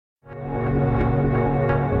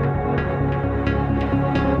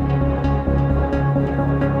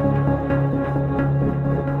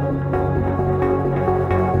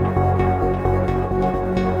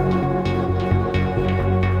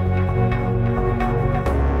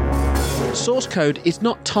Source code is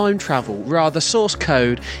not time travel. Rather, source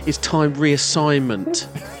code is time reassignment.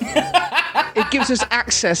 It gives us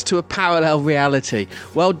access to a parallel reality.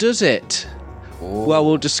 Well, does it? Ooh. Well,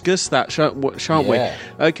 we'll discuss that, shan't we?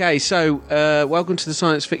 Okay, so welcome to the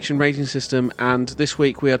Science Fiction Rating System, and this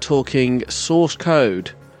week we are talking Source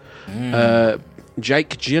Code.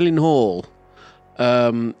 Jake Gyllenhaal.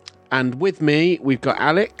 And with me, we've got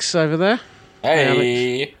Alex over there.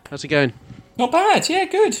 Hey. Alex. How's it going? Not bad, yeah,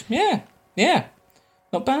 good. Yeah.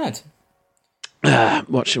 Not bad.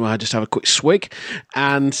 Watching while I just have a quick swig.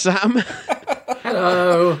 And Sam.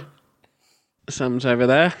 Hello. Sam's over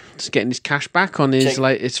there, just getting his cash back on his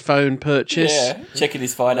latest phone purchase. Yeah, checking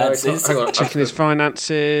his finances. Checking his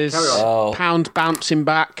finances. Pound bouncing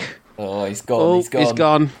back. Oh, he's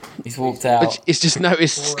gone. He's walked out. He's just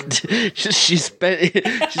noticed she's bought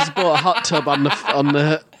a hot tub on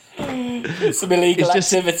the. Some illegal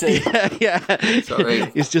activity. Yeah. Sorry.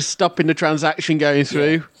 He's just stopping the transaction going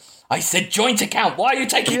through. Yeah. I said joint account. Why are you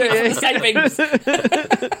taking it from the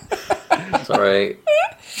savings? Sorry.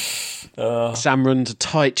 Sam runs a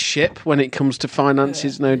tight ship when it comes to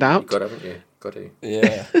finances, no doubt. Got haven't you? Got to.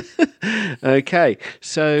 Yeah. Okay,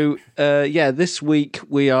 so this week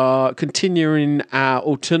we are continuing our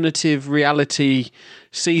alternative reality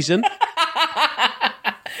season.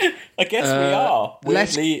 I guess we are.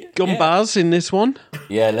 Less Gumbas in this one.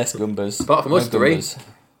 Yeah, less Gumbas. Apart from us three.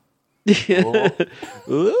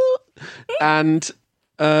 And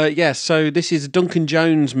so this is a Duncan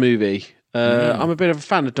Jones movie. I'm a bit of a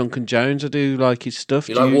fan of Duncan Jones. I do like his stuff.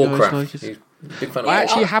 You like Warcraft? Big fan of I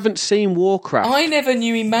actually haven't seen Warcraft. I never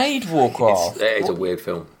knew he made Warcraft. It's a weird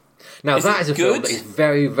film. Now, that is a film that is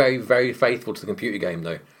very, very, very faithful to the computer game,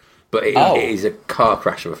 though. But it is a car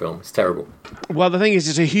crash of a film. It's terrible. Well, the thing is,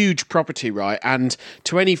 it's a huge property, right? And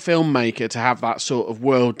to any filmmaker to have that sort of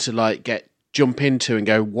world to jump into and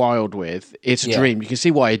go wild with, it's a dream. You can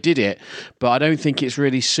see why he did it, but I don't think it's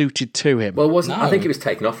really suited to him. Well, it wasn't. No. I think it was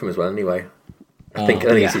taken off him as well. Anyway, I think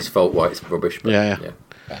it's his fault why it's rubbish. But, yeah.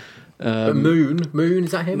 But Moon,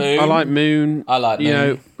 is that him? Moon. I like Moon.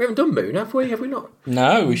 We haven't done Moon, have we? Have we not?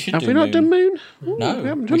 No, we should. Have we not done Moon?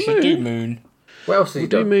 No, we should do Moon. What else has he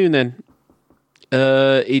done? Do Moon then.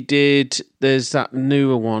 He did. There's that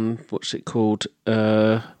newer one. What's it called?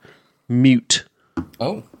 Mute.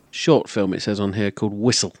 Oh. Short film, it says on here, called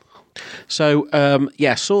Whistle. So,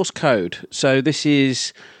 Source Code. So this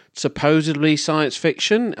is supposedly science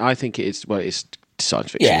fiction. I think it is. Well, it's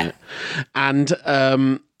science fiction. Yeah. Isn't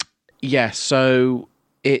it? And so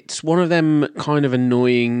it's one of them kind of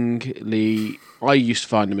annoyingly. I used to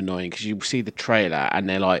find them annoying because you see the trailer and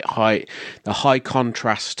they're like high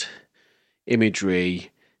contrast imagery,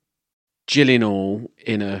 Gyllenhaal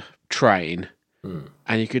in a train,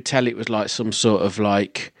 and you could tell it was like some sort of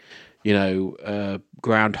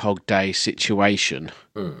Groundhog Day situation.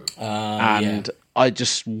 I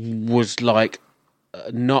just was like,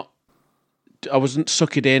 I wasn't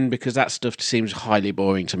sucking in because that stuff seems highly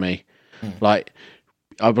boring to me. Like,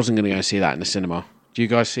 I wasn't going to go see that in the cinema. Do you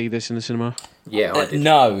guys see this in the cinema? Yeah, I did.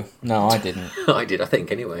 No, I didn't. I did, I think,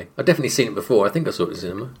 anyway. I've definitely seen it before. I think I saw it in the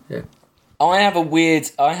cinema, yeah. I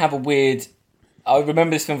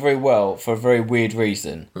remember this film very well for a very weird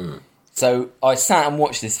reason. So I sat and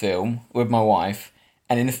watched this film with my wife,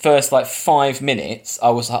 and in the first 5 minutes,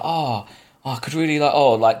 I was like, I could really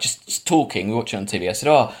just talking. We watch it on TV. I said,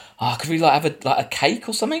 I could really have a cake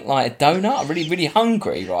or something, like a donut. I'm really, really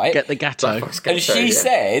hungry, right? Get the gatto. And she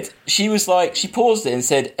said, she paused it and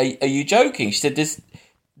said, are you joking? She said,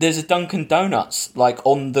 there's a Dunkin' Donuts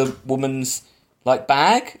on the woman's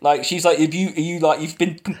bag. She's like, you've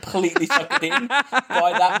been completely sucked in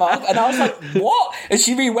by that mug. And I was like, what? And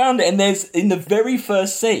she rewound it, and there's in the very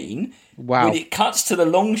first scene. Wow. When it cuts to the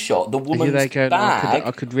long shot, the woman's bag.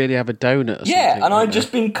 I could really have a donut or something. Yeah, and I'd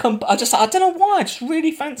just been... I don't know why, I just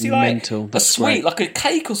really fancy a sweet, great. a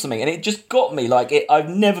cake or something, and it just got me. I've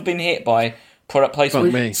never been hit by product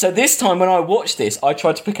placement. Me. So this time when I watched this, I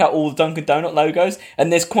tried to pick out all the Dunkin' Donut logos,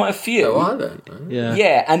 and there's quite a few. Oh, are there? Yeah.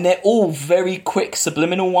 Yeah, and they're all very quick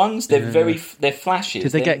subliminal ones. They're they're flashes.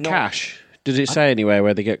 Did they get cash? Did it say anywhere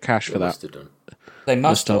where they get cash for that? Must have done. They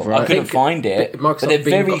must have. Right? I couldn't find it, but they're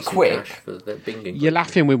very quick. You're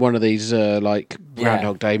laughing with one of these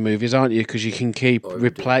Groundhog Day movies, aren't you? Because you can keep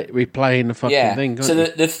replaying the fucking thing. Can't so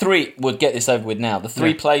you? the three, we'll get this over with now. The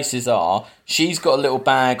three places are: she's got a little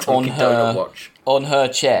bag on her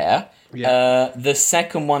chair The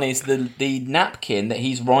second one is the napkin that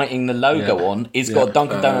he's writing the logo on. It's got a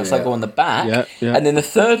Dunkin' Donuts logo on the back. And then the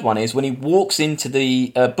third one is when he walks into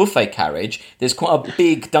the buffet carriage. There's quite a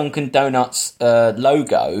big Dunkin' Donuts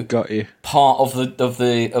logo. Got you. Part of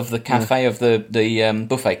the cafe of the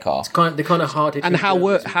buffet car. It's kind of hard. And how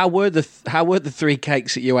were the 3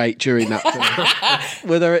 cakes that you ate during that film?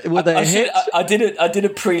 were there I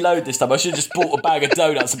didn't preload this time. I should have just bought a bag of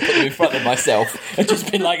donuts and put them in front of myself and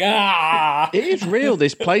just been like, It is real,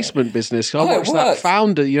 this placement business. I watched that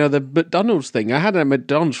Founder, the McDonald's thing. I had a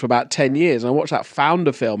McDonald's for about 10 years, and I watched that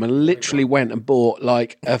Founder film and literally went and bought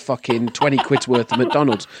like a fucking 20 quid's worth of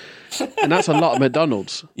McDonald's. And that's a lot of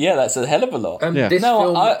McDonald's. Yeah, that's a hell of a lot. This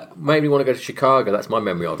film made me want to go to Chicago. That's my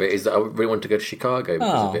memory of it, is that I really wanted to go to Chicago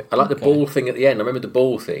because of it. I like the ball thing at the end. I remember the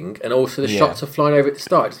ball thing, and also the shots of flying over at the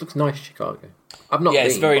start. It just looks nice, Chicago. I've not been.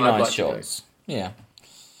 It's very nice shots. Yeah.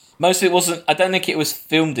 Most of it wasn't. I don't think it was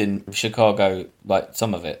filmed in Chicago. Like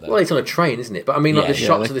some of it, though. Well, it's on a train, isn't it? But I mean, the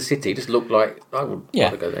shots of the city just look like I would want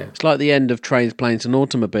to go there. It's like the end of Trains, Planes, and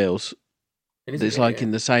Automobiles. It's like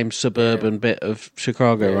in the same suburban bit of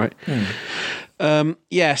Chicago, right?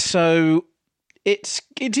 So it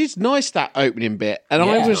is nice, that opening bit. And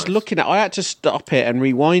I was looking at. I had to stop it and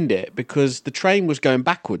rewind it because the train was going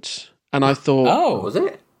backwards, and I thought, "Oh, was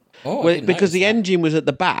it?" Because the engine was at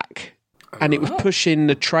the back. And it was pushing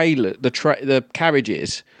the trailer, the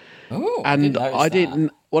carriages. Oh, and I didn't.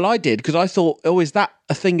 Well, I did because I thought, is that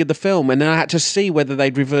a thing of the film? And then I had to see whether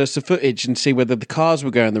they'd reverse the footage and see whether the cars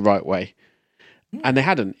were going the right way. And they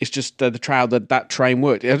hadn't. It's just the trial that train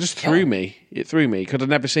worked. It just threw me. It threw me because I'd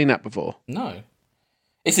never seen that before. No.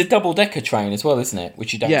 It's a double-decker train as well, isn't it?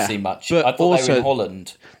 Which you don't see much. But I thought also, they were in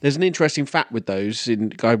Holland. There's an interesting fact with those.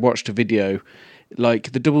 I watched a video,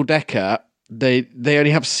 like the double-decker. They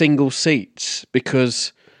only have single seats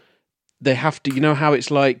because they have to. You know how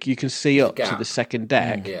it's like you can see up to the second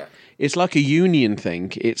deck. Yeah. It's like a union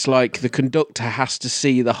thing. It's like the conductor has to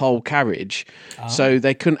see the whole carriage, so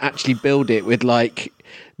they couldn't actually build it with like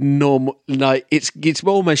normal. Like it's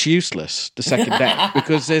almost useless, the second deck,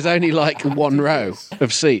 because there's only like one row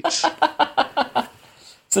of seats.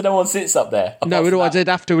 So no one sits up there. No, otherwise they'd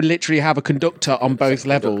have to literally have a conductor on both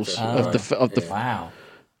levels of the. Wow.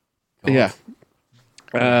 God.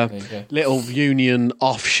 Yeah. Little union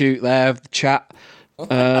offshoot there of the chat.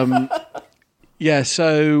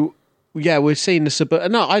 So we're seeing the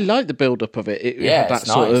suburban. No, I like the build up of it. It had that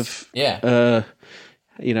sort of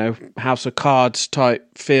House of Cards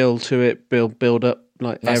type feel to it. Build up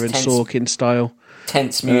like Aaron Sorkin style.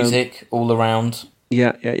 Tense music all around.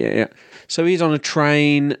 Yeah. So he's on a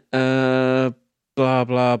train. Blah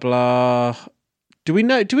blah blah. Do we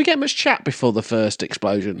get much chat before the first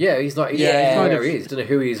explosion? Yeah, he's like, he is. Don't know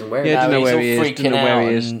who he is and where he is. Don't know where he is. Freaking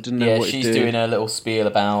out. Don't know what she's doing a little spiel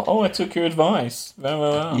about, I took your advice. Yeah.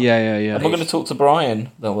 I'm not going to talk to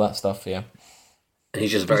Brian. All that stuff, yeah. And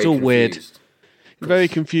he's just very all confused. Weird. Very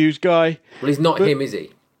confused guy. Well, he's not him, is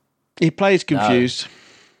he? He plays confused.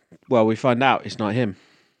 No. Well, we find out it's not him.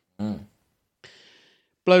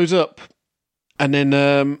 Blows up. And then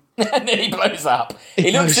and then he blows up.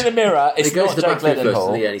 He looks in the mirror. It's not Jake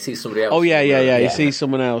Gyllenhaal. Yeah, and he sees somebody else. Oh, yeah. He sees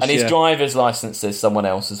someone else. And his driver's license says someone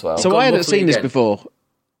else as well. So I hadn't seen this before.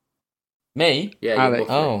 Me? Yeah. Alex.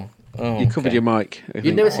 You covered your mic.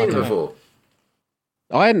 You'd never seen it before?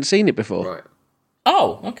 I hadn't seen it before. Right.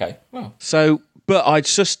 Oh, okay. Well. So, but I'd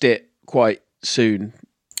sussed it quite soon.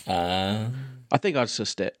 I think I'd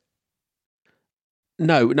sussed it.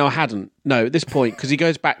 No, I hadn't. No, at this point, because he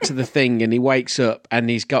goes back to the thing and he wakes up and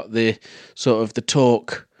he's got the sort of the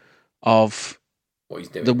talk of what he's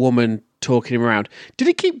doing. The woman talking him around. Did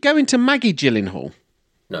it keep going to Maggie Gyllenhaal?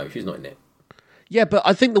 No, she's not in it. Yeah, but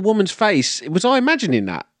I think the woman's face, was I imagining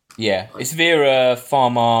that? Yeah, it's Vera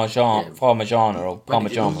Farmigiana or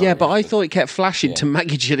Parmigiana. Yeah, but I thought it kept flashing to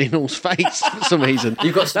Maggie Gyllenhaal's face for some reason.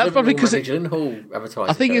 You've got that's probably because Maggie Gyllenhaal advertising.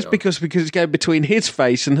 I think it's because it's going between his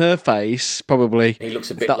face and her face, probably. He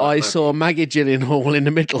looks a bit that like I saw Maggie Gyllenhaal in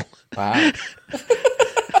the middle. Wow.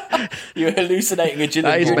 You're hallucinating a Gyllenhaal.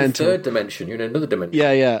 That is mental. Third dimension. You're in another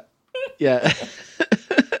dimension. Yeah.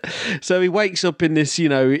 So he wakes up in this,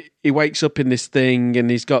 thing,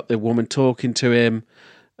 and he's got the woman talking to him.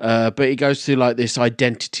 But he goes through like this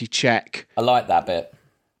identity check. I like that bit.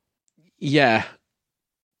 Yeah,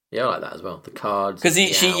 I like that as well. The cards, because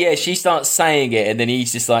she starts saying it, and then he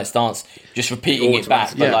just like starts just repeating it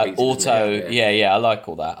back, but like auto. Yeah. I like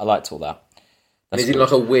all that. I liked all that. Is it like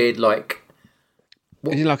a weird like?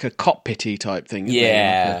 Is it like a cockpity type thing?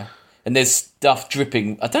 Yeah. And there's stuff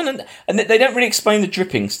dripping. I don't know, and they don't really explain the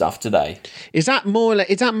dripping stuff, do they? Is that more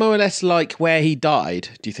or less like where he died?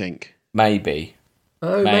 Do you think? Maybe.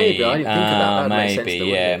 Oh, maybe. I didn't think of that. That makes sense, though,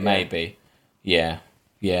 yeah, wouldn't it? maybe.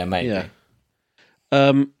 Yeah, maybe.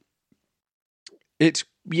 Yeah. It's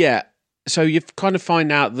So you kind of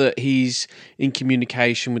find out that he's in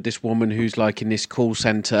communication with this woman who's like in this call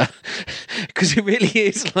center, because it really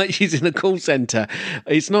is like she's in a call center.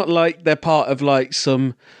 It's not like they're part of like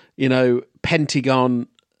some, Pentagon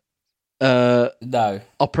No.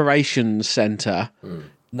 operations center.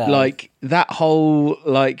 No. Like that whole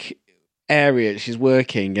like area she's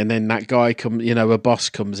working, and then that guy a boss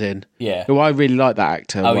comes in. Yeah. Who I really like that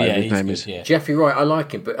actor. Oh, whatever yeah, his name good, is. yeah. Jeffrey Wright, I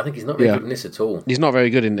like him, but I think he's not very good in this at all. He's not very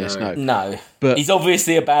good in this, no. No. But he's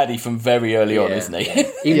obviously a baddie from very early on, isn't he? Even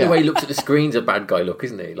Yeah. the way he looks at the screen's a bad guy look,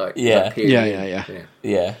 isn't he? Like, Yeah. that period. Yeah.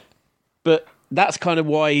 Yeah. But that's kind of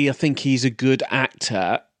why I think he's a good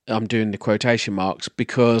actor. I'm doing the quotation marks,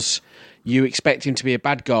 because you expect him to be a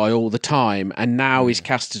bad guy all the time, and now he's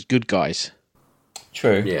cast as good guys.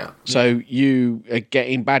 True. Yeah. So you are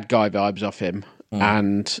getting bad guy vibes off him,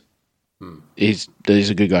 and he's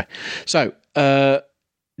a good guy. So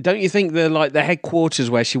don't you think the headquarters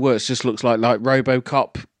where she works just looks like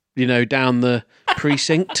RoboCop, down the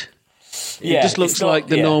precinct? Yeah, It just looks it's not- like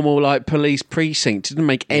the yeah. normal police precinct. It doesn't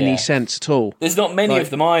make any Yeah. sense at all. There's not many of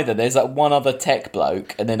them either. There's one other tech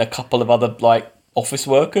bloke and then a couple of other office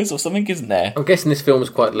workers or something, isn't there? I'm guessing this film is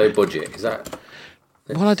quite low budget. Is that...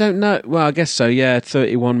 Well, I don't know. Well, I guess so. Yeah,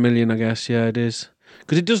 31 million. I guess. Yeah, it is.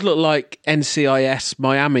 Because it does look like NCIS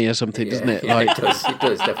Miami or something, doesn't it? Yeah, it does. It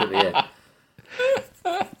does, definitely, yeah.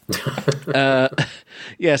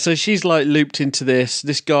 Yeah. So she's looped into this.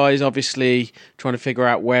 This guy's obviously trying to figure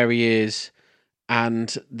out where he is,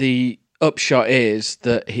 and the upshot is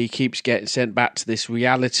that he keeps getting sent back to this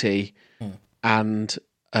reality, and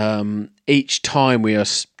each time we are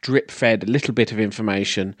drip fed a little bit of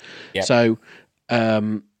information. Yep. So.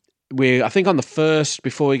 I think on the first,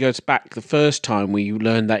 before he goes back, the first time we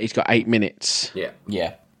learned that he's got 8 minutes Yeah.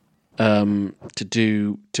 Yeah.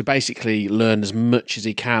 to basically learn as much as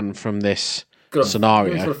he can from this Got to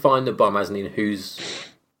scenario. find the bomb, hasn't he? Who's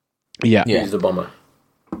Yeah. the bomber?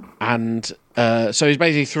 And so he's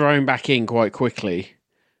basically thrown back in quite quickly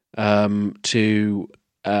to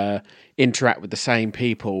interact with the same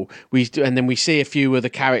people. And then we see a few other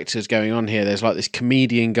characters going on here. There's this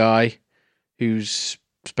comedian guy who's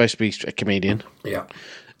supposed to be a comedian. Yeah.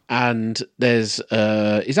 And there's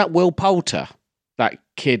is that Will Poulter, that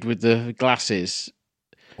kid with the glasses,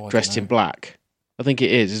 dressed in black? I think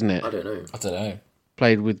it is, isn't it? I don't know.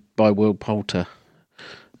 Played by Will Poulter.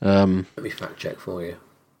 Let me fact check for you.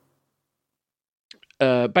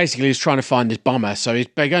 Basically, he's trying to find this bomber, so he's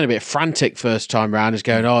going a bit frantic first time round. He's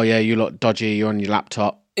going, "Oh yeah, you look dodgy. You're on your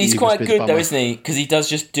laptop." He's You quite must be the good though, bomber." isn't he? Because he does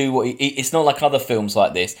just do what it's not like other films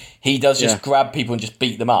like this. He does just Yeah. grab people and just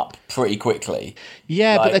beat them up pretty quickly.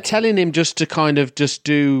 Yeah, but Like- they're telling him just to kind of just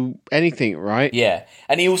do anything, right? Yeah,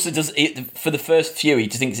 and he also does it for the first few. He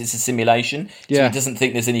just thinks it's a simulation, so Yeah. he doesn't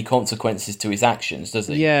think there's any consequences to his actions, does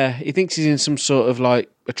he? Yeah, he thinks he's in some sort of a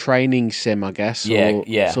training sim, I guess, or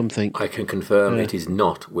something. I can confirm it is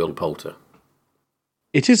not Will Poulter.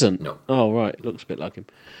 It isn't? No. Oh, right. It looks a bit like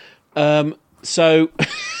him. So,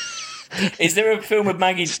 Is there a film with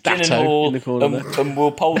Maggie Stato Gyllenhaal in the corner and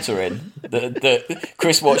Will Poulter in that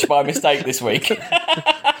Chris watched by mistake this week?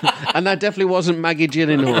 and that definitely wasn't Maggie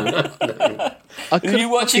Gyllenhaal. Are you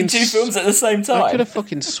watching two films at the same I could time? have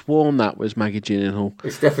fucking sworn that was Maggie Gyllenhaal.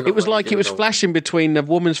 It's definitely. It was Maggie like it was Gyllenhaal. flashing between a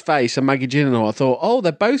woman's face and Maggie Gyllenhaal. I thought, oh,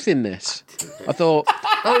 they're both in this. I thought,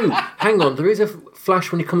 Oh, hang on. There is a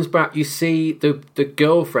flash when he comes back. You see the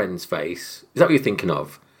girlfriend's face. Is that what you're thinking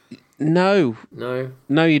of? no,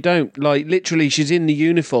 No. you don't. Literally, she's in the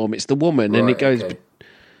uniform. It's the woman, and it Right, goes. okay.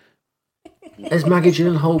 Has Maggie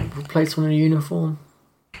Gyllenhaal replaced one in a uniform?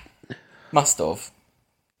 Must have.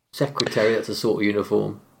 Secretary. That's a sort of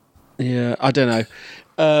uniform. Yeah, I don't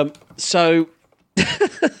know. So,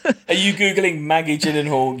 Are you googling Maggie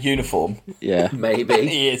Gyllenhaal uniform? yeah, Maybe.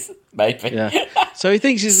 He is, maybe. yeah. So he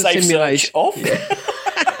thinks it's a Safe simulation. search off.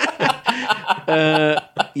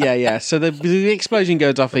 Yeah. So the explosion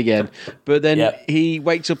goes off again, but then Yep. he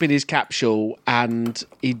wakes up in his capsule and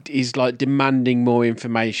he's demanding more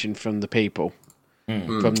information from the people,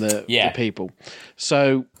 from the people.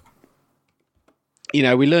 So, we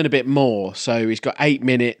learn a bit more. So he's got 8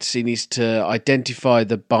 minutes. He needs to identify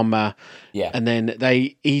the bomber. Yeah. And then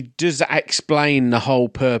he does explain the whole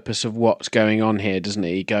purpose of what's going on here, doesn't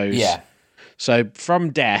he? He goes, Yeah. So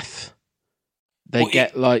from death, they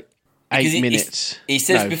get 8 Because minutes. He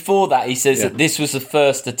says No. before that, he says that this was the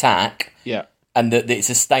first attack, Yeah. and that it's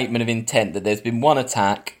a statement of intent that there's been one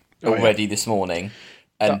attack already this morning,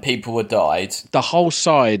 and people have died. The whole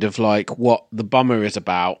side of what the bomber is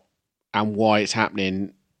about and why it's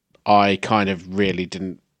happening, I kind of really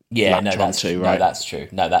didn't. Yeah, no, that's right? No, that's true.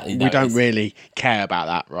 No, we don't really care about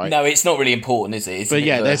that, right? No, it's not really important, is it? But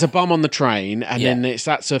yeah, there's a bomb on the train, and then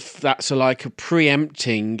that's a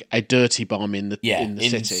preempting a dirty bomb in the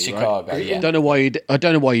city, Chicago. Right? Yeah, I don't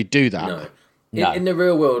know why you do that. No. In the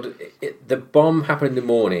real world, the bomb happened in the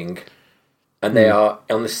morning, and they are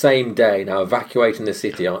on the same day now evacuating the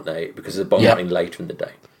city, aren't they? Because the bomb happening later in the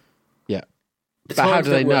day. Yeah, but how do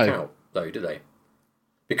they know? Out, though, do they?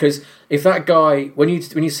 Because if that guy, when you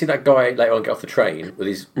see that guy later on get off the train with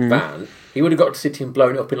his van, he would have got to the city and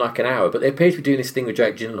blown it up in like an hour. But they appear to be doing this thing with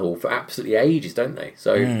Jake Gyllenhaal for absolutely ages, don't they?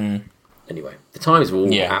 So anyway, the times are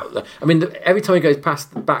all out there. I mean, every time he goes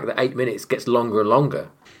past the back, the 8 minutes gets longer and longer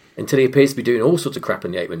until he appears to be doing all sorts of crap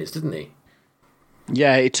in the 8 minutes, doesn't he?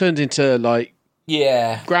 Yeah, it turned into like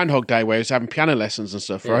Groundhog Day where he was having piano lessons and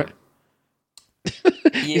stuff, right?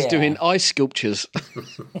 He's doing ice sculptures.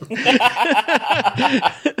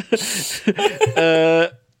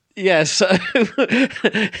 So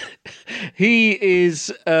he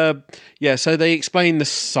is. So they explain the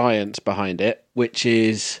science behind it, which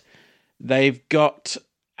is they've got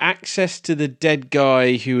access to the dead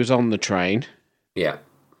guy who was on the train. Yeah.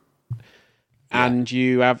 And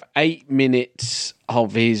you have 8 minutes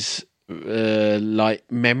of his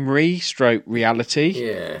memory stroke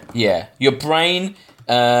reality. Yeah. Your brain,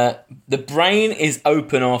 the brain is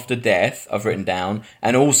open after death, I've written down,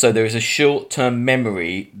 and also there is a short-term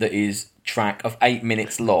memory that is track of 8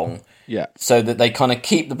 minutes long. Yeah. So that they kind of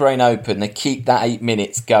keep the brain open, they keep that 8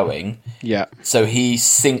 minutes going. Yeah. So he's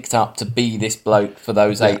synced up to be this bloke for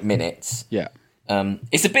those 8 minutes. Yeah.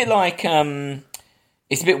 It's a bit like,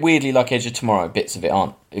 it's a bit weirdly like Edge of Tomorrow, bits of it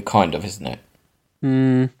aren't, kind of, isn't it?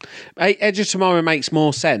 Edge of Tomorrow makes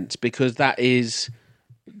more sense because that is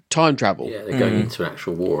time travel. Yeah, they're going into an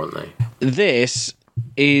actual war, aren't they? This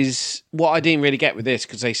is what I didn't really get with this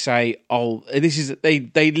because they say,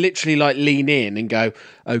 they literally like lean in and go,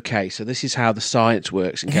 okay, so this is how the science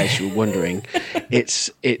works. In case you were wondering,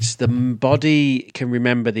 it's the body can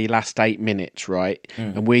remember the last 8 minutes, right?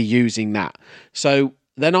 And we're using that. So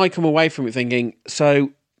then I come away from it thinking,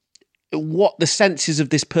 so what the senses of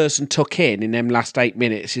this person took in them last 8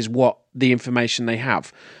 minutes is what the information they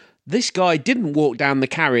have. This guy didn't walk down the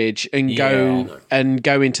carriage and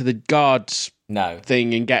go into the guards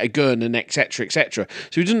thing and get a gun and etc. etc.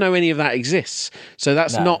 So he doesn't know any of that exists. So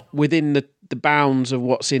that's not within the bounds of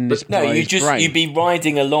what's in this. No, you'd be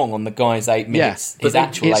riding along on the guy's 8 minutes. His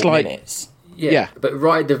actual 8 minutes. Yeah, but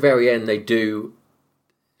right at the very end, they do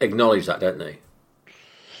acknowledge that, don't they?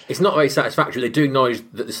 It's not very satisfactory. They do acknowledge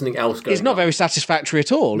that there's something else going on. It's not very satisfactory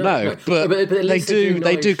at all, no. But they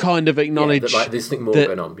do kind of acknowledge that there's something more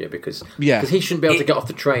going on, because he shouldn't be able to get off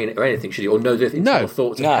the train or anything, should he? Or know the internal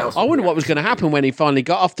thoughts of how. I wonder what was going to happen when he finally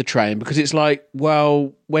got off the train, because it's like,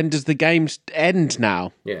 well, when does the game end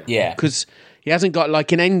now? Yeah. Because he hasn't got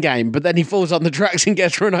like an end game, but then he falls on the tracks and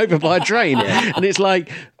gets run over by a train. And it's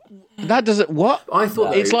like, that doesn't, what? I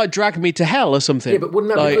thought it's like Drag Me to Hell or something. Yeah, but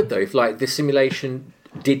wouldn't that be good, though, if like the simulation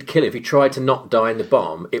did kill him? If he tried to not die in the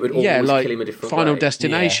bomb, it would always kill him a different Final way.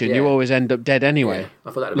 Destination, you always end up dead anyway. Yeah,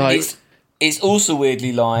 I thought that would be good. It's also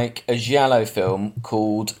weirdly like a giallo film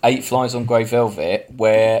called Eight Flies on Grey Velvet,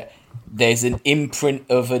 where there's an imprint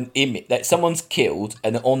of an image that someone's killed,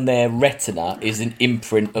 and on their retina is an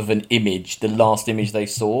imprint of an image, the last image they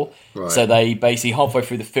saw. Right. So they basically, halfway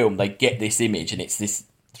through the film, they get this image, and it's this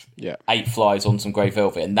 8 flies on some grey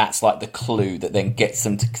velvet, and that's like the clue that then gets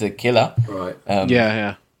them to the killer. Right.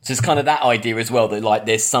 So it's kind of that idea as well, that like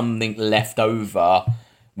there's something left over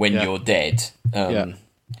when you're dead.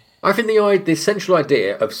 I think the central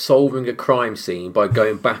idea of solving a crime scene by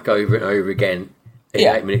going back over and over again in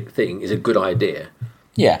an 8 minute thing is a good idea.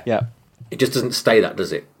 Yeah. It just doesn't stay that,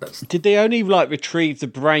 does it? Did they only retrieve the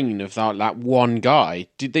brain of that one guy?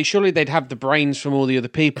 Surely they'd have the brains from all the other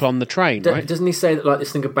people on the train, right? Doesn't he say that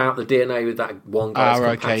this thing about the DNA with that one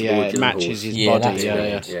guy? It matches his body.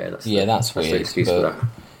 That's weird. That's the excuse for that.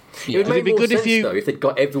 Yeah. It would make more sense though if they'd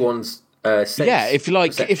got everyone's.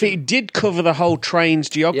 If it did cover the whole train's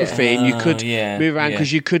geography and you could move around,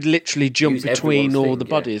 because you could literally jump between all the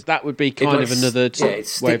bodies, that would be kind of another it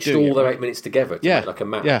stitched all their 8 minutes together to make like a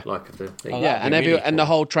map, like of the thing. And the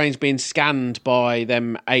whole train's being scanned by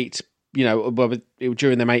them 8,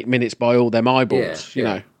 during them 8 minutes by all them eyeballs, you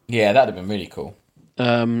know. Yeah, that'd have been really cool.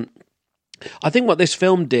 I think what this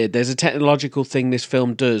film did, there's a technological thing this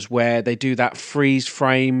film does where they do that freeze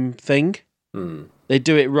frame thing. They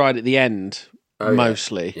do it right at the end,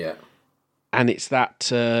 mostly. Yeah. And it's that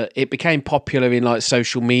it became popular in like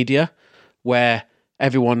social media, where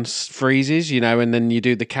everyone freezes, and then you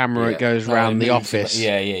do the camera, it goes around the office.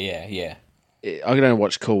 Yeah. I don't know what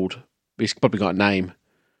it's called, but it's probably got a name.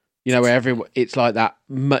 Where it's like that.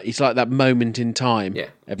 It's like that moment in time. Yeah,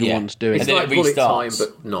 everyone's doing. It's it. like bullet time,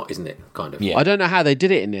 but not, isn't it? Kind of. Yeah. I don't know how they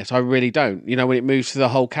did it in this. I really don't. When it moves through the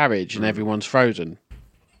whole carriage and everyone's frozen.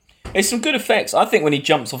 It's some good effects. I think when he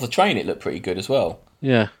jumps off the train, it looked pretty good as well.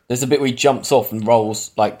 Yeah. There's a bit where he jumps off and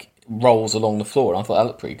rolls along the floor, and I thought that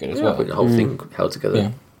looked pretty good as well. I think the whole thing held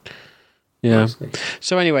together. Yeah.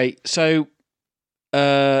 So anyway, so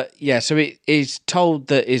it is told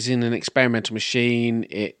that is in an experimental machine.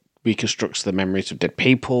 It reconstructs the memories of dead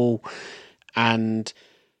people, and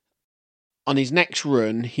on his next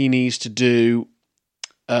run, he needs to do.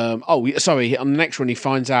 On the next run, he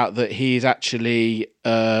finds out that he is actually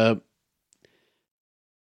has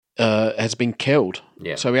been killed.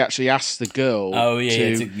 Yeah. So he actually asks the girl. Oh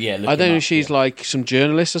yeah, I don't know if she's like some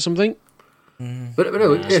journalist or something. But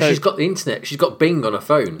no, she's got the internet. She's got Bing on her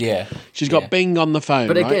phone. Yeah, she's got Bing on the phone.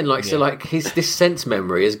 But again, right? this sense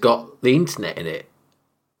memory has got the internet in it.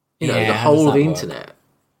 The how whole does of the that work? internet.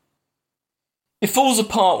 It falls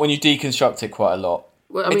apart when you deconstruct it quite a lot.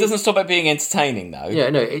 Well, it doesn't stop it being entertaining, though.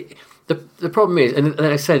 Yeah, no. The problem is, and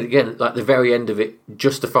I said again, like the very end of it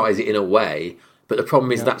justifies it in a way. But the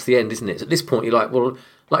problem is that's the end, isn't it? So at this point, you're like, well,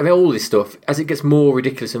 like all this stuff, as it gets more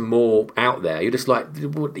ridiculous and more out there, you're just like,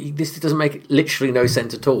 this doesn't make literally no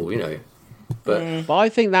sense at all, But I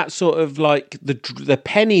think that's sort of like the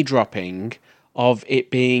penny dropping of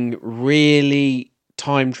it being really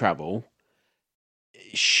time travel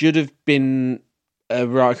should have been a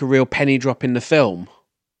real penny drop in the film,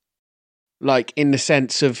 like in the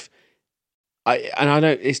sense of, I know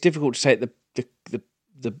it's difficult to take the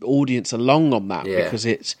audience along on that because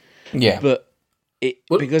it's but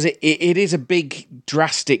because it is a big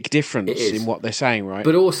drastic difference in what they're saying, right?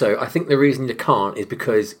 But also, I think the reason you can't is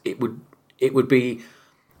because it would be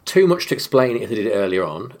too much to explain it if they did it earlier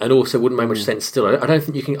on, and also wouldn't make much sense still. I don't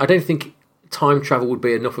think you can. I don't think time travel would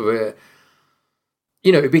be enough of a.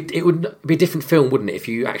 It would be a different film, wouldn't it? If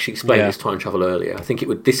you actually explained this time travel earlier, I think it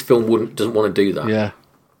would. This film doesn't want to do that. Yeah.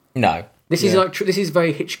 No. This is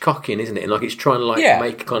very Hitchcockian, isn't it? And like it's trying to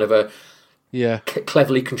make kind of a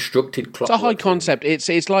cleverly constructed clock. It's a high concept.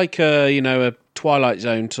 It's like a Twilight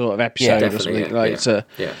Zone sort of episode or something.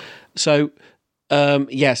 So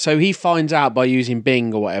so he finds out by using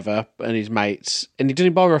Bing or whatever and his mates, and he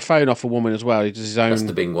doesn't borrow a phone off a woman as well. He does his own That's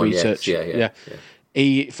the Bing one, research. Yeah.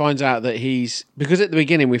 He finds out that because at the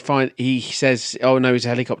beginning he says, "Oh no, he's a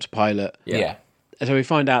helicopter pilot." Yeah. So we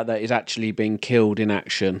find out that he's actually been killed in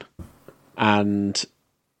action, and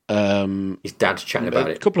his dad's chatting about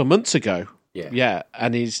it a couple of months ago. Yeah,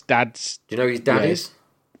 and his dad's. Do you know who his dad is?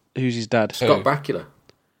 Who's his dad? Scott Bakula.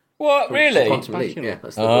 What, really? Quantum Leap, yeah.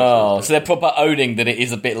 That's the so they're proper owning that it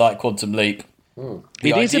is a bit like Quantum Leap.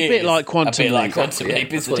 It is a bit like Quantum Leap.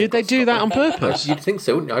 Did they do that on purpose? You'd think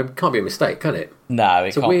so, wouldn't you? It can't be a mistake, can it? No,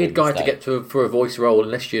 it's a weird guy to get for a voice role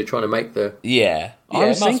unless you're trying to make the... Yeah. I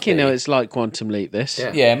was thinking it's like Quantum Leap, this.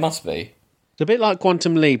 Yeah, it must be. It's a bit like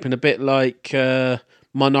Quantum Leap and a bit like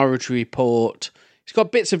Minority Report. It's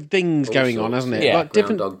got bits of things going on, hasn't it? Yeah. Like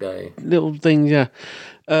different Groundhog Day. little things,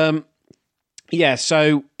 yeah.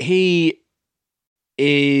 So he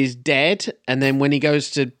is dead, and then when he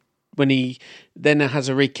has a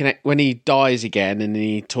reconnect, when he dies again, and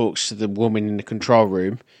he talks to the woman in the control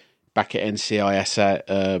room back at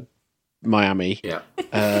NCIS Miami. Yeah.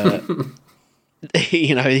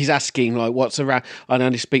 He's asking like, "What's around?" I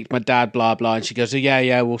only speak to my dad, blah blah, and she goes, "Oh,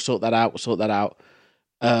 yeah, we'll sort that out."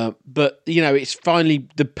 But it's finally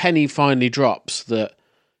the penny finally drops that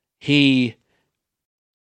he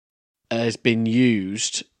has been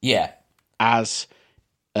used, as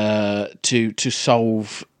to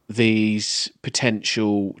solve these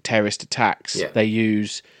potential terrorist attacks. Yeah. They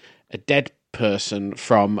use a dead person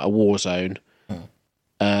from a war zone,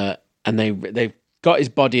 and they've got his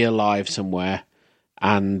body alive somewhere,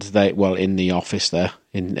 and in the office there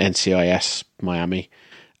in NCIS Miami,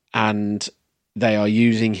 and they are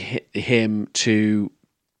using him to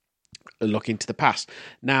look into the past.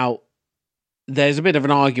 Now, there's a bit of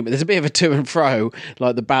an argument. There's a bit of a to and fro,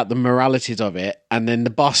 like about the moralities of it. And then the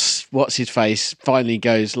boss, what's his face, finally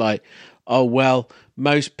goes like, "Oh well,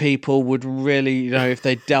 most people would really, if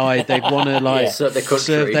they died, they'd want to serve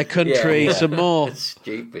their country some more." It's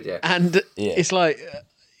stupid, yeah. And it's like,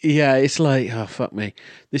 oh fuck me,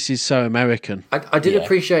 this is so American. I did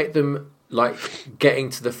appreciate them like getting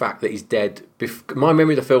to the fact that he's dead. My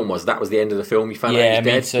memory of the film was that was the end of the film. You found out he's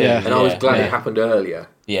dead, too. Yeah. And I was glad it happened earlier.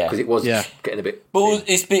 Yeah, because it was getting a bit. But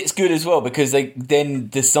it's good as well because then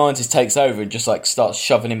the scientist takes over and just like starts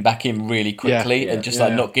shoving him back in really quickly and just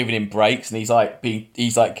not giving him breaks, and he's like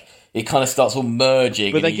it kind of starts all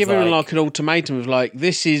merging. But they give him like an ultimatum of like,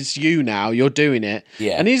 this is you now, you're doing it.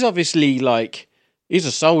 Yeah, and he's obviously like he's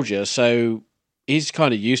a soldier, so he's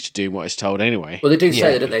kind of used to doing what he's told anyway. Well, they do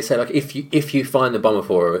say that, don't they? Say like, if you find the bomber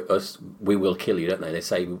for us, we will kill you, don't they? They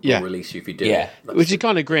say we'll release you if you do. Yeah, which is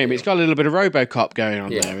kind of grim. It's got a little bit of RoboCop going on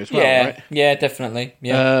there as well, right? Yeah, definitely.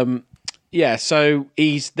 Yeah. So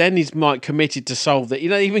he's like committed to solve that. You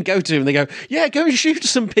know, they even go to him and they go, "Yeah, go and shoot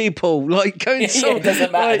some people." Like, go and solve. It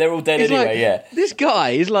doesn't matter. Like, they're all dead anyway. Like, this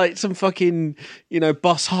guy is like some fucking,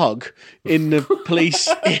 boss hog in the police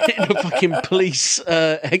in the fucking police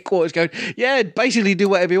headquarters. Going, yeah, basically do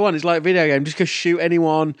whatever you want. It's like a video game. Just go shoot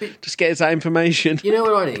anyone. Just get us that information. You know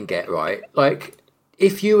what I didn't get right? Like,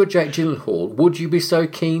 if you were Jake Gyllenhaal, would you be so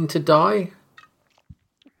keen to die?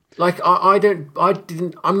 Like,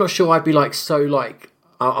 I'm not sure I'd be like, so like,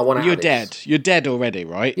 I want to. You're dead. You're dead already,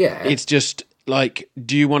 right? Yeah. It's just like,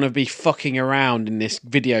 do you want to be fucking around in this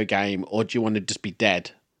video game or do you want to just be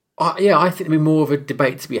dead? I think there'd be more of a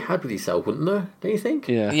debate to be had with yourself, wouldn't there? Don't you think?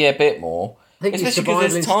 Yeah, a bit more. Especially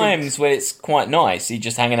because there's times where it's quite nice. He's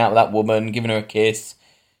just hanging out with that woman, giving her a kiss,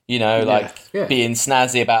 being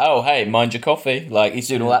snazzy about, oh, hey, mind your coffee. Like, he's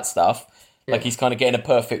doing all that stuff. Yeah. Like, he's kind of getting a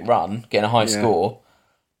perfect run, getting a high score.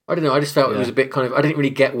 I don't know, I just felt it was a bit kind of... I didn't really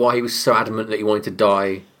get why he was so adamant that he wanted to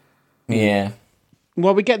die. Yeah.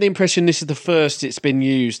 Well, we get the impression this is the first it's been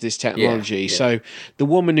used, this technology. Yeah. So the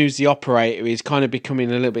woman who's the operator is kind of becoming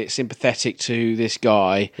a little bit sympathetic to this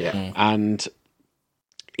guy and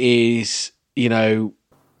is,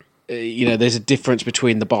 there's a difference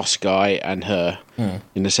between the boss guy and her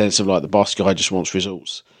in the sense of like the boss guy just wants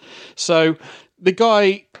results. So the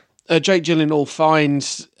guy... Jake Gyllenhaal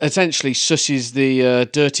essentially susses the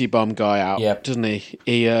dirty bomb guy out, doesn't he?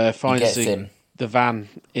 He finds the van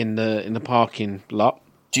in the parking lot.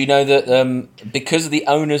 Do you know that because of the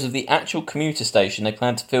owners of the actual commuter station they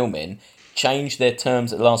planned to film in changed their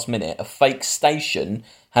terms at the last minute, a fake station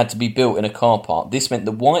had to be built in a car park. This meant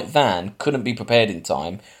the white van couldn't be prepared in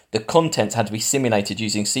time. The contents had to be simulated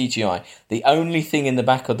using CGI. The only thing in the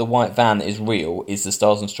back of the white van that is real is the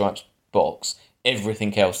Stars and Stripes box.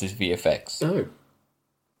 Everything else is VFX. Oh.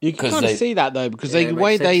 You can kind of see that though, because the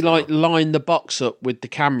way they like line the box up with the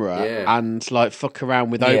camera and like fuck around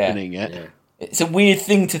with opening it. Yeah. It's a weird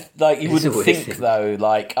thing to like. You wouldn't think though,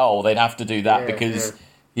 like, oh, they'd have to do that because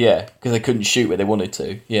they couldn't shoot where they wanted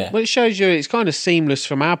to. Yeah. Well, it shows you it's kind of seamless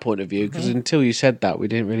from our point of view because until you said that, we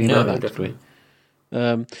didn't really know that, did we?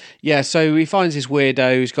 So he finds this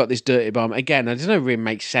weirdo who's got this dirty bomb. Again, it doesn't really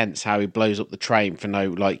make sense how he blows up the train for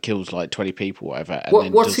kills like 20 people or whatever.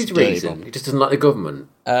 And what's his reason? Bomb. He just doesn't like the government.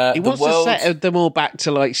 He wants to set them all back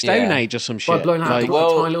to like Stone Age or some shit. By blowing out a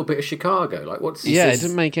tiny little bit of Chicago. Like what's? It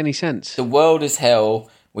doesn't make any sense. The world is hell.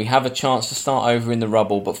 We have a chance to start over in the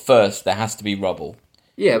rubble, but first there has to be rubble.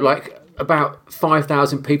 Yeah, like about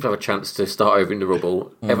 5,000 people have a chance to start over in the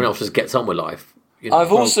rubble. Everyone else just gets on with life.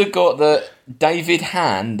 I've also got that David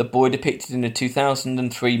Hann, the boy depicted in the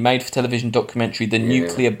 2003 made-for-television documentary The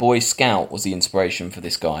Nuclear Boy Scout, was the inspiration for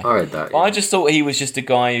this guy. I read that. I just thought he was just a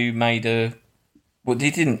guy who made a... Well,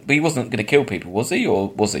 he wasn't going to kill people, was he? Or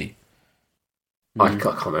was he? I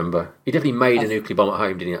can't remember. He definitely made a nuclear bomb at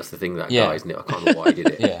home, didn't he? That's the thing, that guy, isn't it? I can't remember why he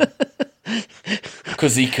did it.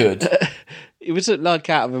 Because he could. It was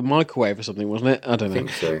like out of a microwave or something, wasn't it? I don't know. I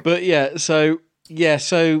think so. But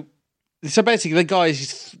So basically, the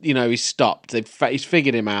guy's, he's stopped. He's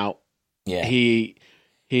figured him out. Yeah. But he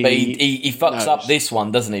fucks up this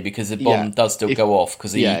one, doesn't he? Because the bomb does still go off.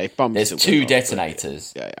 Because there's two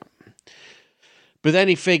detonators. Yeah. But then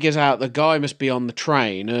he figures out the guy must be on the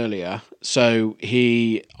train earlier. So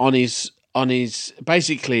he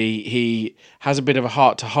basically has a bit of a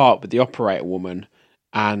heart-to-heart with the operator woman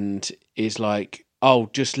and is like,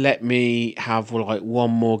 oh, just let me have like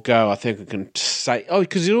one more go. I think I can say... Oh,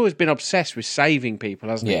 because he's always been obsessed with saving people,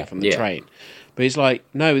 hasn't he, from the train. But he's like,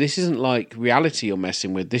 no, this isn't like reality you're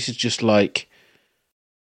messing with. This is just like...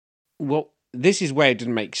 Well, this is where it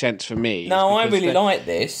didn't make sense for me. No, I really like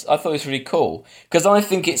this. I thought it was really cool. Because I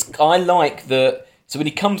think I like the... So when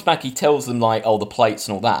he comes back, he tells them, like, the plates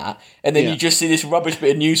and all that. And then you just see this rubbish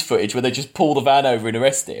bit of news footage where they just pull the van over and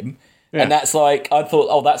arrest him. Yeah. And that's like, I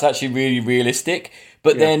thought, that's actually really realistic.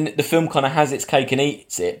 But then the film kind of has its cake and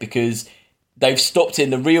eats it because they've stopped it in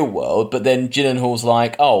the real world, but then Gyllenhaal's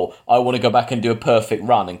like, oh, I want to go back and do a perfect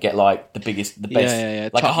run and get like the best,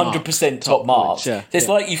 like 100% top marks. It's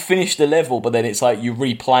like you finish the level, but then it's like you're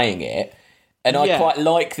replaying it. And I quite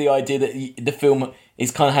like the idea that the film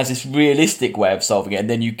is kind of has this realistic way of solving it, and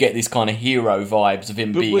then you get this kind of hero vibes of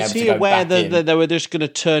him being able to go back in. Was he aware that they were just going to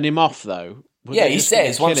turn him off, though? He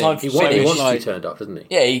says once I've finished... He wants to be turned off, doesn't he?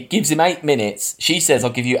 Yeah, he gives him 8 minutes. She says,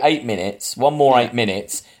 I'll give you 8 minutes, one more 8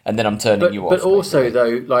 minutes, and then I'm turning you off. But also,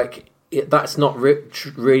 though, like, that's not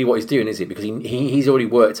really what he's doing, is it? Because he's already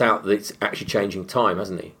worked out that it's actually changing time,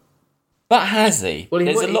 hasn't he? But has he? Well,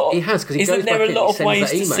 he has, because isn't there a lot of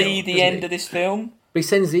ways to see the end of this film? But he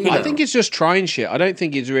sends the email. I think it's just trying shit. I don't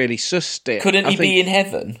think it's really sussed it. Couldn't he be in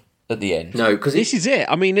heaven at the end? No, because this is it.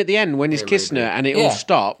 I mean, at the end, when he's kissing her and it all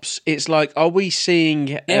stops, it's like, are we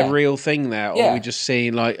seeing a real thing there, or are we just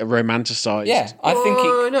seeing like a romanticised? Yeah, I think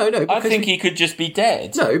no. I think he could just be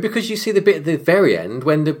dead. No, because you see the bit at the very end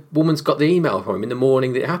when the woman's got the email from him in the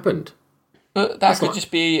morning that it happened. But that could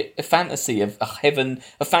just be a fantasy of a heaven,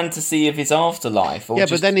 a fantasy of his afterlife. Or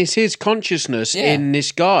but then it's his consciousness in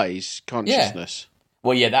this guy's consciousness.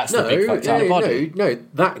 Well, that's the big fucked up body. No,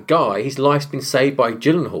 that guy, his life's been saved by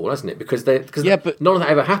Gyllenhaal, hasn't it? Because but none of that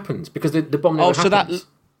ever happens, because the bomb never happens.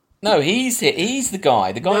 No, he's the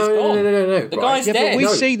guy. The guy's gone. No. The guy's dead. But we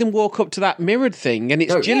see them walk up to that mirrored thing, and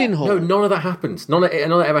it's Gyllenhaal. No, none of that happens. None of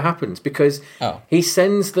that ever happens, because he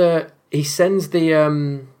sends the He sends the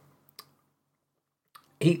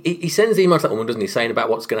email to that woman, doesn't he, saying about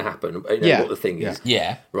what's going to happen, what the thing is.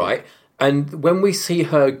 Yeah. Right? And when we see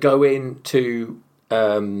her go in to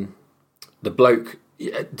the bloke,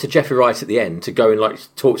 to Jeffrey Wright at the end, to go and like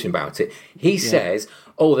talk to him about it, he says,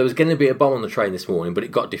 oh, there was going to be a bomb on the train this morning, but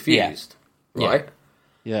it got defused. Yeah. Right?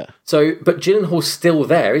 Yeah. So, but Gyllenhaal's still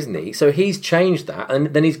there, isn't he? So he's changed that,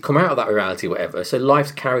 and then he's come out of that reality, or whatever. So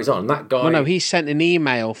life carries on. That guy. Well, no, he sent an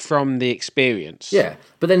email from the experience. Yeah,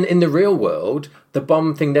 but then in the real world, the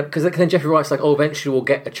bomb thing, because then Jeffrey Wright's like, oh, eventually we'll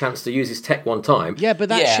get a chance to use his tech one time. Yeah, but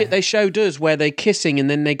that shit they showed us where they're kissing and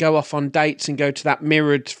then they go off on dates and go to that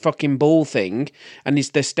mirrored fucking ball thing, and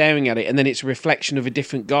they're staring at it, and then it's a reflection of a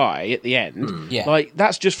different guy at the end. Like,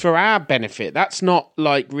 that's just for our benefit. That's not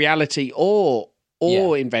like reality or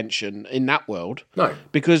invention in that world. No,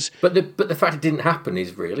 because but the fact it didn't happen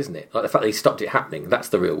is real, isn't it? Like the fact that he stopped it happening, that's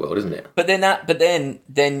the real world, isn't it? But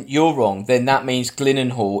then you're wrong. Then that means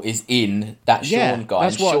Gyllenhaal is in that Sean guy.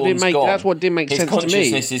 That's what didn't make. That's what didn't make sense to me. His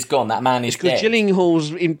consciousness is gone. That man is dead. Because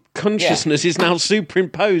Gyllenhaal's consciousness is now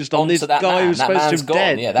superimposed on this guy who's supposed to be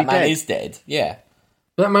dead. Yeah, that man is dead. Yeah.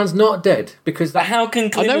 But that man's not dead, because But how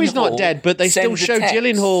can Gyllenhaal I know he's not dead, but they still show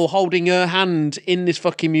Gyllenhaal holding her hand in this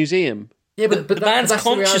fucking museum. Yeah, but the man's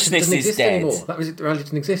consciousness is dead. Anymore. That reality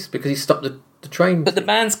doesn't exist because he stopped the train. But the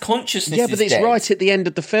man's consciousness is dead. Yeah, but it's right at the end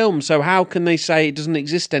of the film, so how can they say it doesn't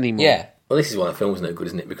exist anymore? Yeah. Well, this is why the film's no good,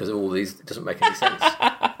 isn't it? Because of all these, it doesn't make any sense.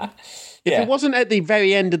 If it wasn't at the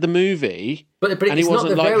very end of the movie, but and it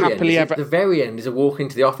wasn't like happily ever... The very end is a walk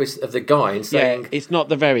into the office of the guy and saying... Yeah, it's not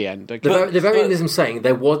the very end. Okay. The very end is him saying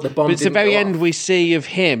the bomb didn't go off. But it's the very end we see of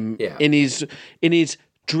him in his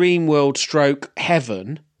dream world stroke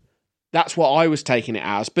heaven. That's what I was taking it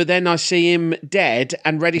as. But then I see him dead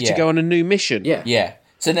and ready to go on a new mission. Yeah. Yeah.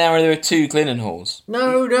 So now there are two Gyllenhaals.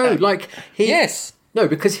 No. Like, he... Yes. No,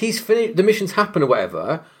 because he's finished... The mission's happened or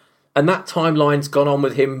whatever, and that timeline's gone on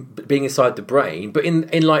with him being inside the brain. But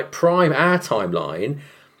in like prime our timeline...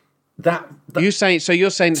 You're saying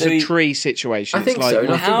it's a tree situation. I think it's like, so.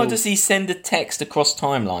 Well, how does he send a text across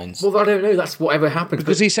timelines? Well, I don't know. That's whatever happened.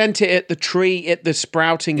 Because he sent it at the tree, at the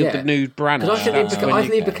sprouting of the new branch. I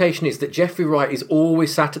think the implication is that Jeffrey Wright is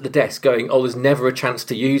always sat at the desk going, "Oh, there's never a chance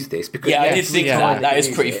to use this." Because I did think that. That is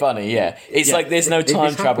pretty funny. Yeah, it's like there's no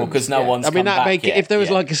time travel because no one's. I mean, come back yet. If there was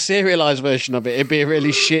like a serialized version of it, it'd be a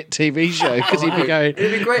really shit TV show because he'd be going.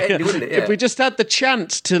 It'd be great, wouldn't it? Yeah. If we just had the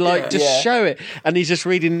chance to just show it, and he's just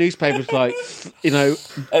reading newspapers like,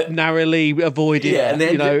 narrowly avoiding. Yeah, and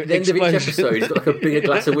then the end of each episode, he's got like a bigger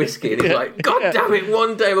glass of whiskey, and he's like, "God damn it!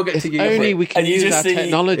 One day we'll get to use it." Only we can use our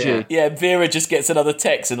technology. Yeah, Vera just gets another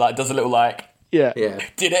text and like does a little like. Yeah.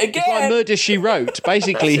 Did it again. It's like Murder, She Wrote.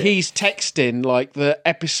 Basically, he's texting like the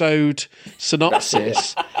episode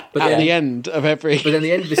synopsis at the end of every... But then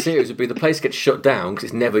the end of the series would be the place gets shut down because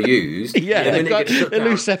it's never used. Yeah, and then they've got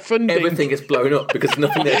elusive funding. Everything gets blown up because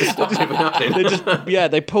nothing there to stop it from happening.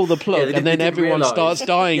 They pull the plug and then everyone starts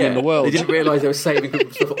dying in the world. They didn't realise they were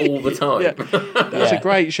saving stuff all the time. That's a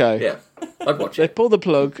great show. Yeah, I'd watch it. They pull the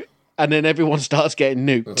plug... and then everyone starts getting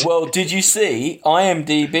nuked. Well, did you see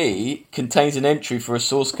IMDb contains an entry for a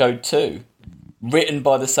source code 2, written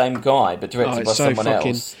by the same guy but directed by someone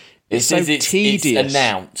else. It's so tedious. It's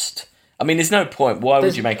announced. I mean, there's no point. Why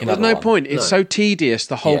would you make another one? There's no point. It's so tedious,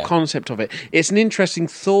 the whole concept of it. It's an interesting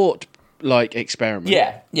thought, experiment.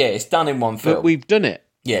 Yeah, it's done in one film. But we've done it.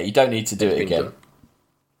 Yeah, you don't need to do it again. Done.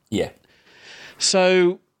 Yeah.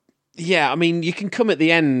 So, I mean, you can come at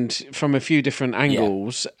the end from a few different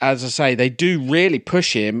angles. Yeah. As I say, they do really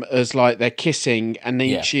push him as like they're kissing, and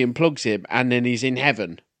then she unplugs him, and then he's in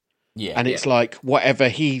heaven. Yeah, and it's like whatever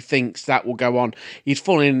he thinks that will go on. He's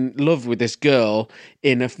fallen in love with this girl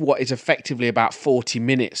in what is effectively about 40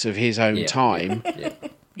 minutes of his own time.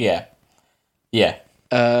 Yeah.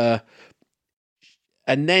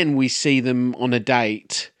 And then we see them on a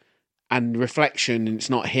date and reflection, and it's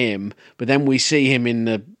not him. But then we see him in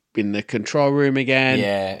the control room again.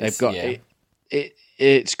 Yeah, they've got it.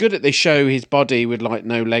 It's good that they show his body with like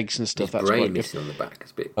no legs and stuff. His That's brain quite missing on the back.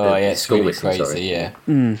 It's a bit. It's really crazy. Yeah,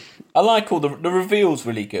 I like all the reveals.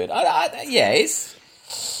 Really good. It's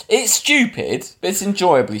stupid, but it's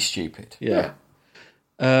enjoyably stupid. Yeah.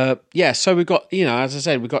 So we've got, as I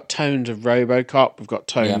said, we've got tones of RoboCop. We've got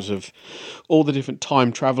tones of all the different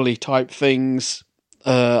time travel-y type things.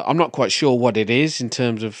 I'm not quite sure what it is in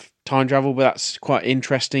terms of time travel, but that's quite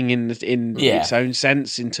interesting in its own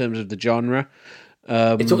sense in terms of the genre.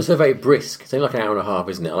 It's also very brisk. It's only like an hour and a half,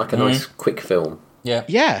 isn't it? Like a nice quick film. Yeah.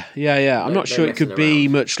 I'm not sure it could be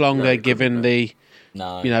much longer, given the,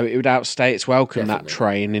 it would outstay its welcome. Definitely. That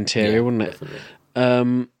train interior, wouldn't it?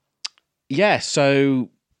 Definitely. So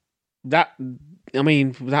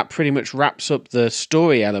that pretty much wraps up the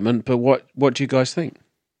story element. But what do you guys think?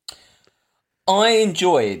 I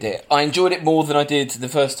enjoyed it. I enjoyed it more than I did the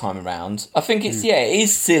first time around. I think it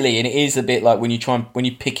is silly, and it is a bit like when you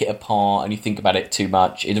pick it apart and you think about it too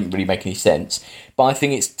much, it doesn't really make any sense. But I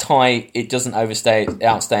think it's tight. It doesn't outstay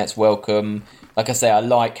its welcome. Like I say, I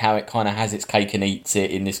like how it kind of has its cake and eats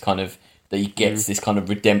it in this kind of, that he gets this kind of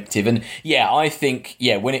redemptive. And I think,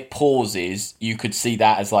 when it pauses, you could see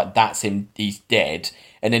that as like, that's him, he's dead.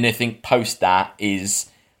 And then I think post that is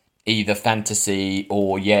either fantasy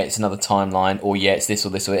or it's another timeline, or it's this or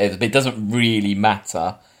this or whatever. But it doesn't really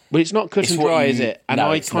matter. But it's not cut and dry, is it? And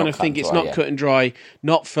I kind of think it's not cut and dry,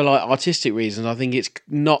 not for like artistic reasons. I think it's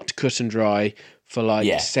not cut and dry for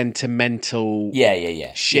like sentimental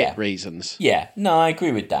reasons. Yeah, no, I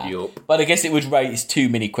agree with that. Yep. But I guess it would raise too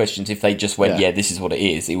many questions if they just went, this is what it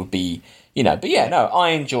is. It would be, but I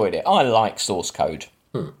enjoyed it. I like Source Code.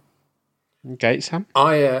 Okay, Sam?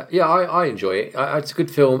 I enjoy it. It's a good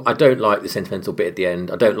film. I don't like the sentimental bit at the end.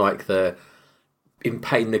 I don't like in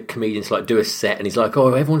pain the comedians like do a set and he's like,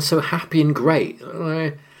 oh, everyone's so happy and great. All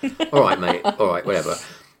right, mate. All right, whatever.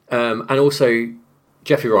 And also,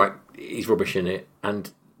 Jeffrey Wright, he's rubbish in it. And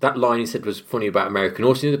that line he said was funny about American.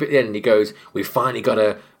 Also, the bit at the end, and he goes, we finally got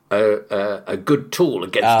a good tool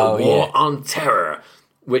against the war on terror.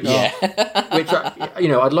 Which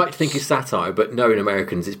I'd like to think is satire, but knowing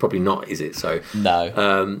Americans, it's probably not, is it? So no,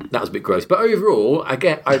 that was a bit gross. But overall, I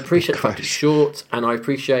appreciate the fact it's short, and I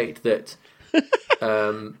appreciate that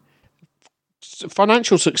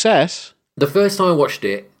financial success. The first time I watched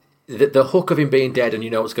it, the hook of him being dead and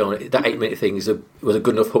you know what's going on, that 8-minute thing was a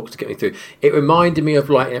good enough hook to get me through. It reminded me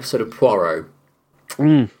of like an episode of Poirot.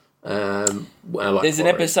 There's an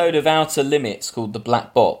episode of Outer Limits called The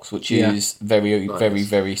Black Box, which is very, very,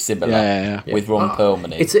 very similar with Ron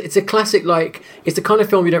Perlman. It's a classic, like, it's the kind of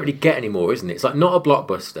film you don't really get anymore, isn't it? It's like not a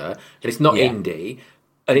blockbuster, and it's not indie,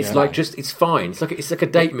 and it's like just, it's fine. It's like a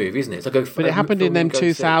date movie, isn't it? It's like but it happened in them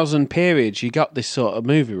 2000 periods. You got this sort of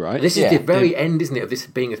movie, right? And this is the very end, isn't it, of this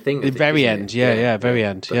being a thing? The very end, very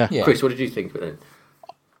end. Chris, what did you think of it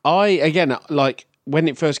then? When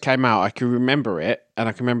it first came out, I can remember it, and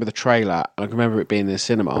I can remember the trailer, and I can remember it being in the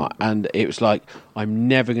cinema, and it was like, I'm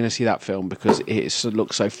never going to see that film because it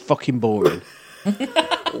looks so fucking boring.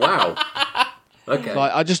 Wow. Okay.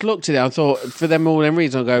 Like, I just looked at it, I thought, for them all them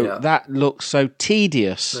reasons, I go, that looks so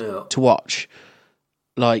tedious to watch.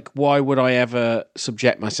 Like, why would I ever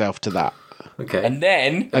subject myself to that? Okay. And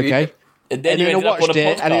then... Okay. And then I watched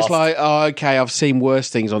it, and it's like, oh, okay, I've seen worse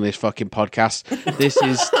things on this fucking podcast. This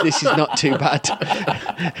is not too bad.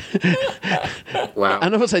 Wow.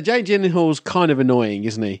 And also, Jake Gyllenhaal's kind of annoying,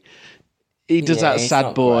 isn't he? He does that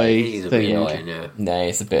sad boy thing. Annoying, No,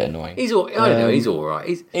 it's a bit annoying. I don't know. He's all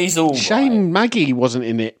right. He's all Shane Maggie wasn't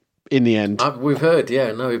in it in the end. We've heard,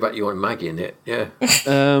 about you want Maggie in it. Yeah.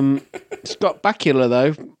 Scott Bakula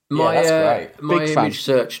though. That's great. My image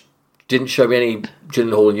search didn't show me any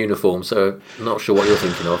Gyllenhaal in uniform, so I'm not sure what you're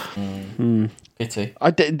thinking of. Pity.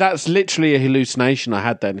 That's literally a hallucination I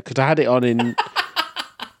had then, because I had it on in...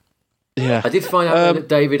 Yeah. I did find out that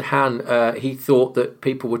David Hahn, he thought that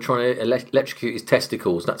people were trying to electrocute his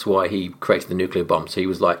testicles. That's why he created the nuclear bomb. So he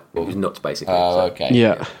was like, he was nuts, basically. Oh, okay.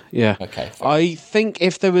 Yeah. Okay. I think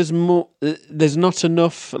if there was more, there's not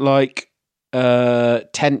enough like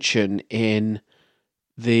tension in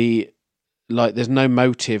the there's no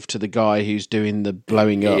motive to the guy who's doing the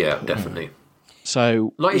blowing up. Yeah, definitely.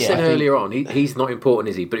 So, like you said earlier on, he's not important,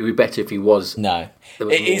 is he? But it would be better if he was. No,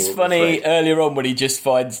 it is funny earlier on when he just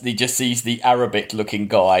sees the Arabic-looking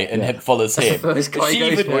guy and follows him. She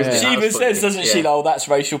even says, doesn't she? Oh, that's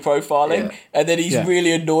racial profiling, and then he's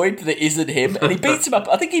really annoyed that it isn't him, and he beats him up.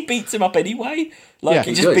 I think he beats him up anyway.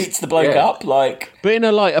 He just beats the bloke up, But in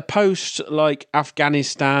a post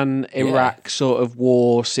Afghanistan, Iraq sort of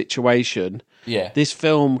war situation. Yeah, this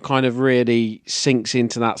film kind of really sinks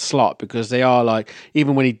into that slot because they are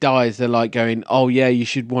even when he dies, they're going, "Oh yeah, you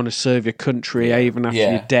should want to serve your country even after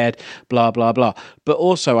you're dead." Blah blah blah. But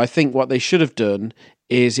also, I think what they should have done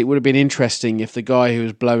is it would have been interesting if the guy who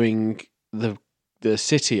was blowing the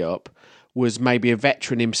city up was maybe a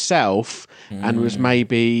veteran himself and was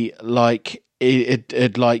maybe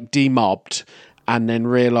demobbed. And then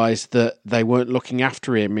realised that they weren't looking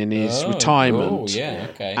after him in his retirement. Oh, yeah,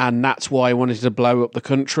 okay. And that's why he wanted to blow up the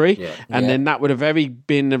country. Yeah. And then that would have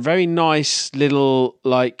been a very nice little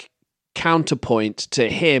counterpoint to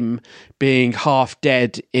him being half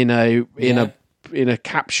dead in a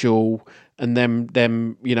capsule, and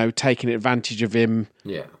them taking advantage of him.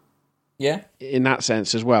 Yeah. Yeah, in that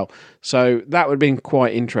sense as well. So that would have been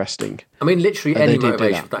quite interesting. I mean, literally any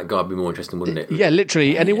motivation for that guy would be more interesting, wouldn't it? Yeah,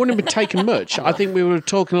 literally. And it wouldn't have been taken much. I think we were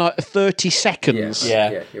talking 30 seconds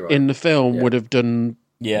you're right. in the film would have done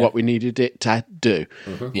what we needed it to do.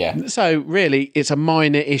 Mm-hmm. Yeah. So really, it's a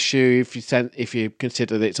minor issue if you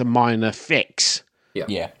consider that it's a minor fix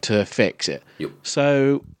to fix it. Yep.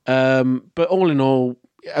 So, but all in all,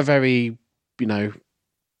 a very,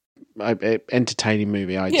 entertaining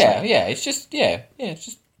movie, I'd say. Yeah, it's just it's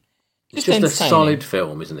just a solid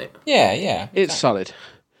film, isn't it? Yeah, exactly. It's solid.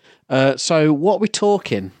 So what are we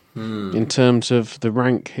talking in terms of the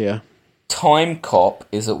rank here? Time Cop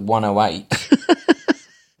is at 108.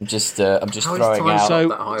 I'm just throwing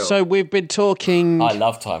out. So we've been talking. I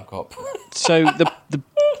love Time Cop. So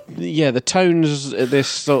the tones this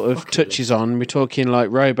sort of touches on. We're talking like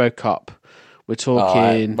RoboCop. We're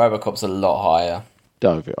talking. RoboCop's a lot higher.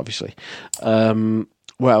 Obviously.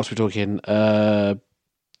 What else we're talking?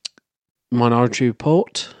 Minority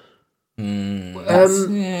Report.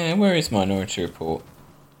 Where is Minority Report?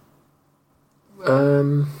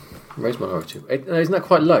 Where's Minority Report? Isn't that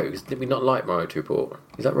quite low? Did we not like Minority Report?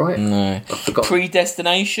 Is that right? No. I forgot.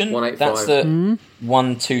 Predestination. 185. That's the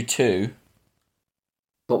 122.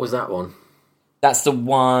 What was that one? That's the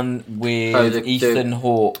one with Ethan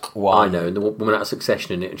Hawke one. I know, and the woman out of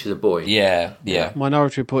Succession in it, and she's a boy. Yeah.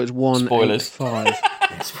 Minority Report is 185.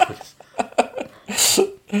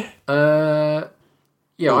 I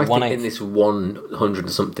think in this 100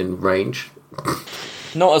 and something range.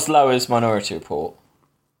 Not as low as Minority Report.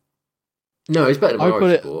 No, it's better than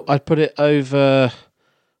Minority Report. I'd put it over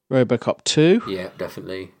RoboCop 2. Yeah,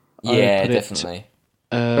 definitely. Yeah, definitely.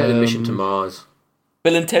 Better than Mission to Mars.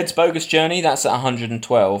 Bill and Ted's Bogus Journey, that's at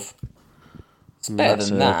 112. It's better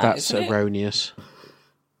than that. That's erroneous.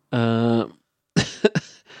 I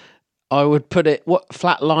would put it,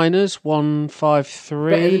 Flatliners, 153?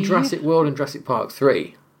 Better than Jurassic World and Jurassic Park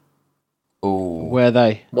 3. Ooh. Where are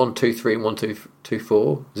they? 1, 2, 3 and 1, 2, 2,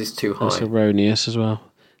 4. Is this too high? That's erroneous as well.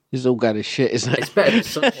 This is all going to shit, isn't it? It's better than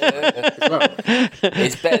Sunshine as well.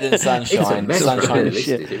 It's better than Sunshine. It's a mess. Sunshine is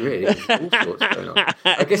shit. It really is. All sorts going on.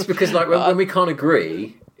 I guess because when we can't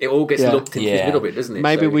agree, it all gets looked into a little bit, doesn't it?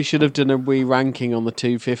 Maybe we should have done a re-ranking on the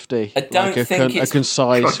 250. I don't think it's a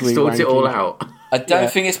concise re-ranking. Sort it all out. I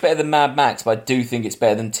don't think it's better than Mad Max, but I do think it's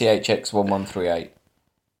better than THX 1138.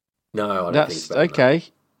 No, I don't think it's better. Okay.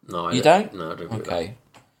 No, you don't? No, I don't think okay.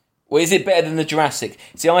 Well, is it better than the Jurassic?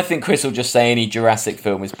 See, I think Chris will just say any Jurassic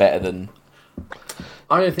film is better than.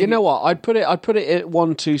 I don't think. You know what? I'd put it at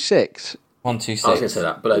 126. 126. I was going to say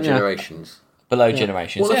that. Below Generations. Below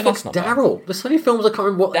Generations. What the fuck's Daryl? There's so many films I can't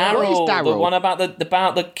remember what. Daryl, the one about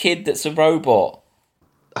the kid that's a robot.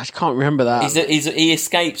 I can't remember that. He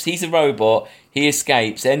escapes. He's a robot. He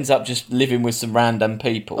escapes. Ends up just living with some random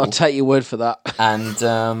people. I'll take your word for that. And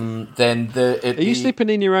then Are you sleeping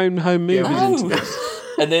in your own home movies? No.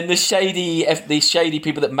 And then the shady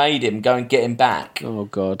people that made him go and get him back. Oh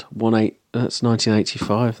God, that's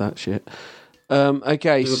 1985. That shit.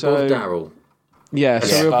 Okay, so above Daryl. Yeah,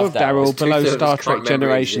 so we're above Daryl, below Star Trek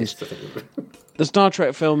Generations. The Star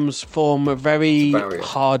Trek films form a very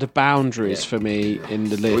hard boundaries for me in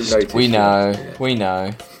the list. We know.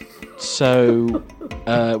 So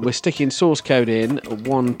we're sticking source code in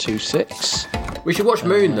 126. We should watch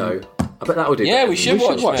Moon though. I bet that would do. Yeah, we should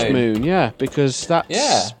watch Moon. Yeah, because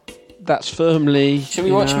that's firmly. Should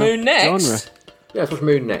we watch Moon next? Genre. Yeah, let's watch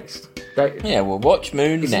Moon next. Yeah, we'll watch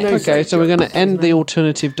Moon next. Okay, so we're going to end the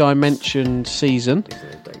alternative dimension season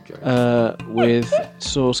with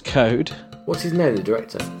source code. What's his name, the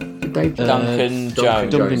director? Dave Duncan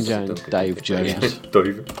Jones. Duncan Jones. Dave Jones.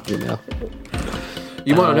 Dave.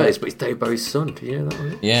 You might not know this, but it's Dave Bowie's son. Do you know that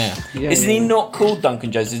one? Yeah. Isn't he not called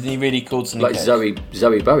Duncan Jones? Isn't he really called something like Zoe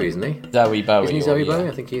Bowie, isn't he? Zoe Bowie. Isn't he Zoe Bowie?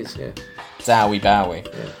 I think he is, yeah. Zoe Bowie.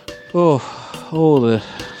 Yeah. Oh, all the...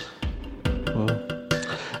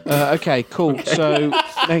 okay, cool. Okay. So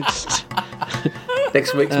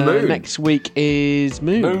next week's Moon. Next week is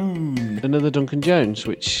Moon. Another Duncan Jones,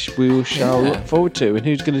 which we shall look forward to. And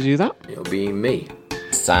who's going to do that? It'll be me.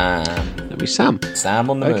 Sam. It'll be Sam. Sam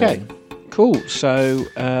on the Moon. Okay, cool. So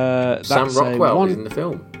that's Sam Rockwell is in the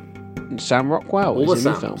film. Sam Rockwell All is the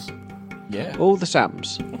in Sams. the film. Yeah. All the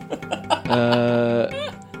Sams.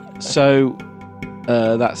 So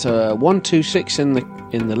that's a 126 in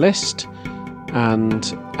the list.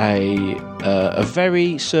 And a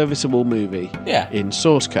very serviceable movie in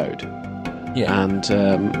source code. Yeah. And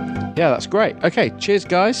that's great. Okay, cheers,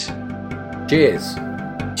 guys. Cheers.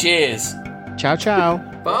 Cheers. Ciao, ciao.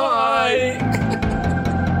 Bye.